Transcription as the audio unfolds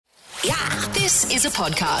Yeah. This is a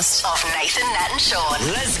podcast of Nathan, Nat and Sean.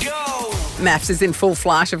 Let's go. MAFS is in full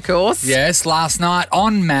flight, of course. Yes, last night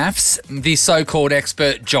on MAFS, the so-called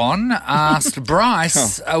expert John asked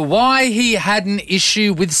Bryce why he had an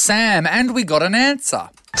issue with Sam, and we got an answer.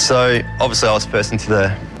 So, obviously, I was first into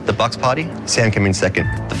the Bucks party. Sam came in second.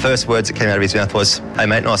 The first words that came out of his mouth was, "Hey,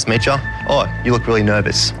 mate, nice to meet you. Oh, you look really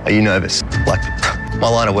nervous. Are you nervous?" Like, my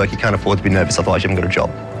line of work, you can't afford to be nervous, otherwise you haven't got a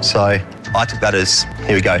job. So, I took that as,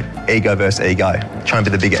 here we go, ego versus ego. Trying to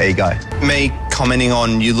be the bigger ego. Me commenting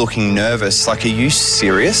on you looking nervous, like, are you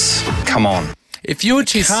serious? Come on. If you were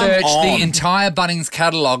to Come search on. the entire Bunnings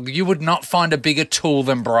catalogue, you would not find a bigger tool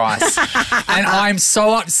than Bryce. And I'm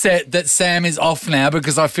so upset that Sam is off now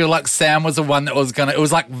because I feel like Sam was the one that was it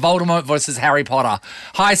was like Voldemort versus Harry Potter.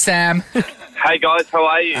 Hi, Sam. Hey guys, how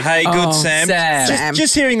are you? Hey, good, Sam. Sam.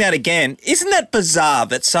 Just hearing that again, isn't that bizarre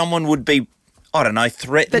that someone would be, I don't know,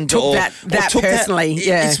 threatened That took or that took personally,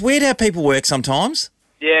 yeah. It's weird how people work sometimes.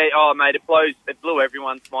 Yeah, mate, it blew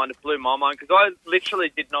everyone's mind. It blew my mind because I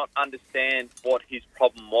literally did not understand what his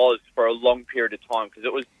problem was for a long period of time because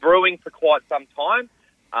it was brewing for quite some time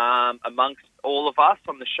amongst all of us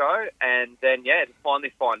on the show, and then to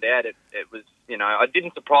finally find out it was, it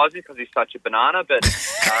didn't surprise me because he's such a banana, but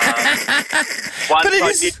once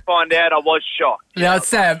I did find out, I was shocked. Now,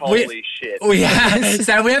 Sam, holy shit.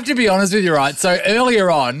 Sam, we have to be honest with you, right? So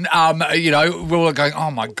earlier on, we were going,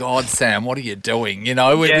 oh my God, Sam, what are you doing? With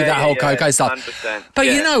that whole Coco stuff. 100%. But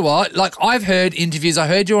you know what? Like, I've heard interviews. I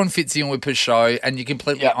heard you on Fitzy and Whipper's show, and you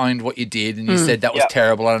completely owned what you did, and you said that was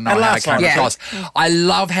terrible. I don't know how it came across. I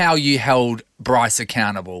love how you held Bryce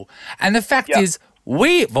accountable. And the fact is,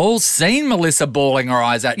 we've all seen Melissa bawling her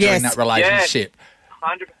eyes out during that relationship.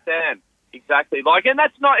 100%. Exactly. Like, and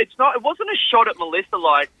it wasn't a shot at Melissa.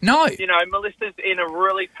 Like, no. Melissa's in a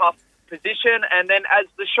really tough position. And then as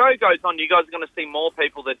the show goes on, you guys are going to see more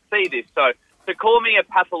people that see this. So to call me a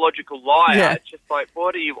pathological liar, it's just like,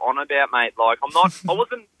 what are you on about, mate? Like, I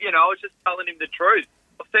wasn't, I was just telling him the truth.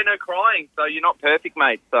 I've seen her crying, so you're not perfect,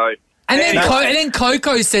 mate. So. And then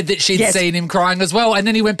Coco said that she'd seen him crying as well, and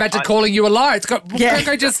then he went back to calling you a liar.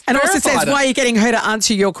 Coco just and also says, verified it. why are you getting her to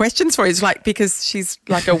answer your questions for you? It's like, because she's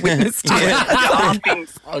like a witness to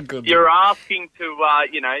it. You're asking to,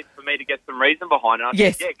 for me to get some reason behind it.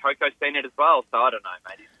 I think, Coco's seen it as well, so I don't know,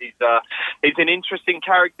 mate. He's an interesting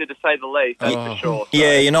character, to say the least, that's for sure. So.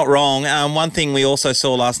 Yeah, you're not wrong. One thing we also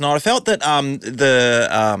saw last night, I felt that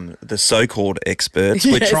the so-called experts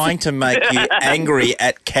were trying to make you angry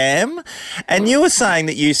at Cam, and you were saying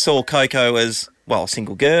that you saw Coco as, well, a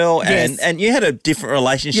single girl, and you had a different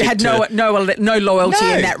relationship. You had no loyalty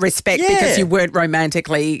in that respect because you weren't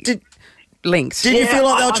romantically linked. Did you feel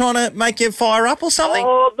like they were trying to make you fire up or something?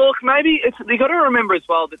 Oh, look, maybe you got to remember as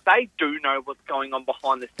well that they do know what's going on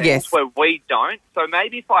behind the scenes where we don't. So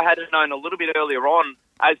maybe if I had known a little bit earlier on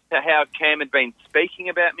as to how Cam had been speaking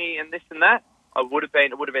about me and this and that, it would have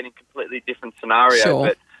been a completely different scenario. Sure.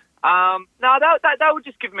 But no, they would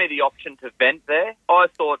just give me the option to vent there. I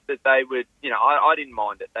thought that they would, I didn't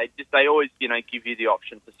mind it. They always, give you the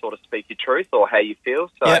option to sort of speak your truth or how you feel.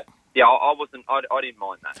 So I didn't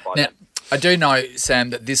mind that. Now, I do know,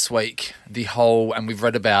 Sam, that this week the whole, and we've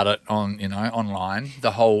read about it on, online,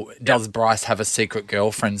 the whole does Bryce have a secret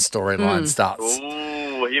girlfriend storyline starts.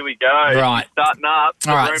 Ooh, here we go. Right. Starting up.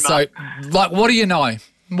 All right. So, what do you know?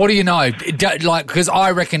 What do you know? Because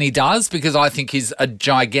I reckon he does, because I think he's a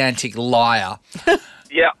gigantic liar.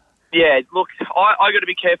 Yeah. Look, I got to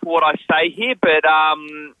be careful what I say here, but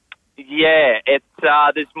it's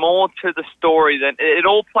there's more to the story than it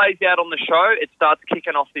all plays out on the show. It starts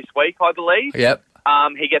kicking off this week, I believe. Yep.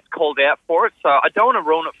 He gets called out for it, so I don't want to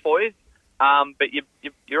ruin it for you. But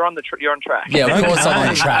you're on you're on track. Yeah, of course I'm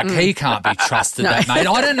on track. He can't be trusted, that mate.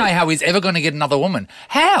 I don't know how he's ever going to get another woman.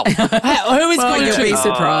 How? Who is going you'll to be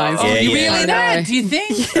surprised? You really know? Do you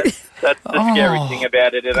think? That's the scary thing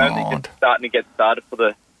about it. It only just starting to get started for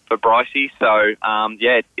Brycey, so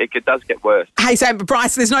it does get worse. Hey, so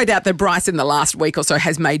Bryce, there's no doubt that Bryce in the last week or so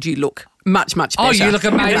has made you look much better. Oh, you look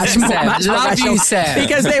amazing, Sam. Love you, Sam.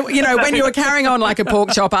 Because when you were carrying on like a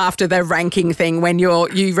pork chop after the ranking thing, when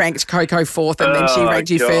you ranked Coco fourth and then she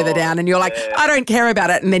ranked you further down, and you're like, I don't care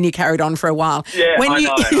about it, and then you carried on for a while. Yeah, I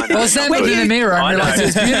know. Well, Sam looked in the mirror and realised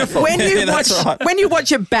it's beautiful. When you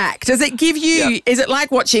watch it back, does it give you? Is it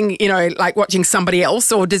like watching somebody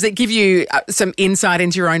else, or does it give you some insight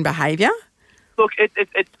into your own behaviour? Look, it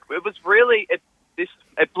was really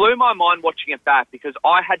it blew my mind watching it back because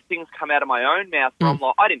I had things come out of my own mouth where I'm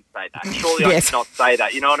like, I didn't say that. Surely I did not say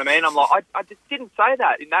that. You know what I mean? I'm like, I just didn't say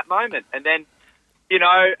that in that moment. And then,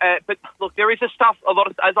 But look, there is a lot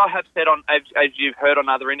of, as I have said as you've heard on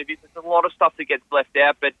other interviews, there's a lot of stuff that gets left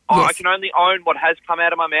out, but I can only own what has come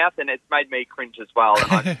out of my mouth, and it's made me cringe as well,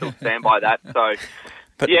 and I still stand by that. So,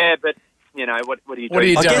 what do you do?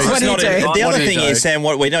 I guess it's not the other thing is, Sam,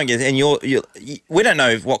 what we don't get, and we don't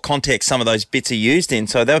know what context some of those bits are used in,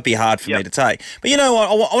 so that would be hard for me to take. But you know what?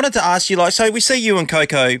 I wanted to ask you, so we see you and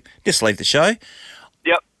Coco just leave the show.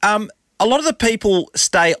 Yep. A lot of the people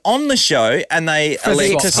stay on the show and they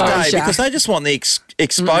elect to stay because they just want the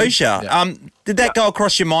exposure. Mm-hmm. Did that go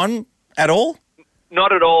across your mind at all?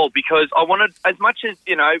 Not at all, because I wanted, as much as,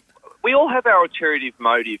 we all have our ulterior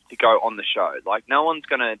motive to go on the show. Like, no one's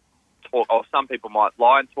going to talk, or some people might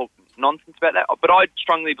lie and talk nonsense about that. But I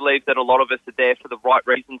strongly believe that a lot of us are there for the right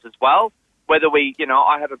reasons as well. Whether we,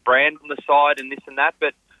 I have a brand on the side and this and that,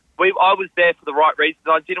 but I was there for the right reasons.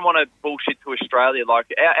 I didn't want to bullshit to Australia.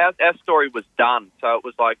 Like, our story was done. So it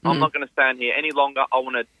was like, I'm not going to stand here any longer. I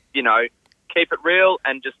want to, keep it real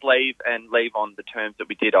and just leave on the terms that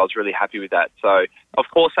we did. I was really happy with that. So, of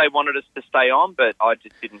course, they wanted us to stay on, but I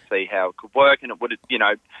just didn't see how it could work. And it would have,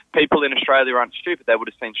 people in Australia aren't stupid. They would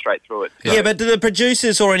have seen straight through it. So. Yeah, but did the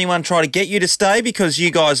producers or anyone try to get you to stay? Because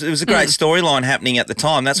you guys, it was a great storyline happening at the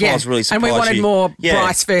time. That's why I was really surprised. And we wanted more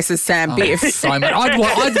Bryce versus Sam Biff. So much.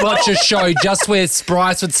 I'd watch a show just where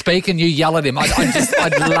Bryce would speak and you yell at him. I'd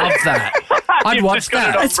love that. I'd watch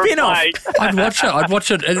that. A spin-off. I'd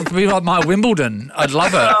watch it. It'd be like my Wimbledon. I'd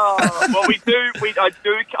love it. Well, I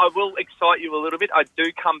will excite you a little bit. I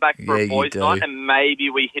do come back for a boys' night, and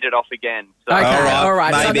maybe we hit it off again. So. Okay, all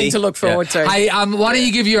right. Something to look forward to. Hey, why don't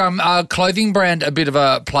you give your clothing brand a bit of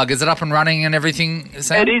a plug? Is it up and running and everything,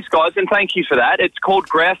 Sam? It is, guys, and thank you for that. It's called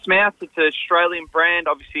Grousemouth. It's an Australian brand,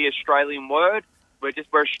 obviously Australian word.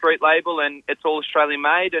 We're a street label, and it's all Australian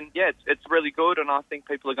made, and it's really good, and I think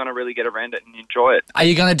people are going to really get around it and enjoy it. Are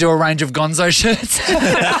you going to do a range of Gonzo shirts? You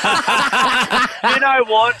know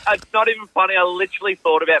what? It's not even funny. I literally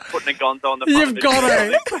thought about putting a Gonzo on the front.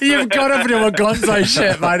 You've got to do a Gonzo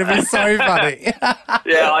shirt, mate. It'd be so funny.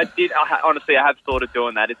 Yeah, I did. Honestly, I have thought of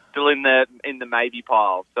doing that. It's still in the maybe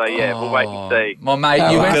pile. So we'll wait and see. Well,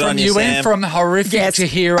 mate, you went from horrific to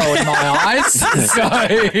hero in my eyes. So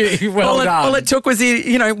well done. All it took was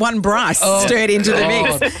one Bryce stirred into the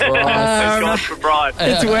mix. Thank God for Bryce.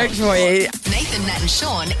 It's worked for you. Nathan, Nat and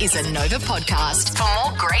Sean is a Nova podcast. For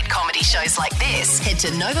more great comedy shows like this, head to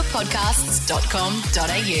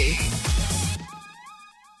novapodcasts.com.au.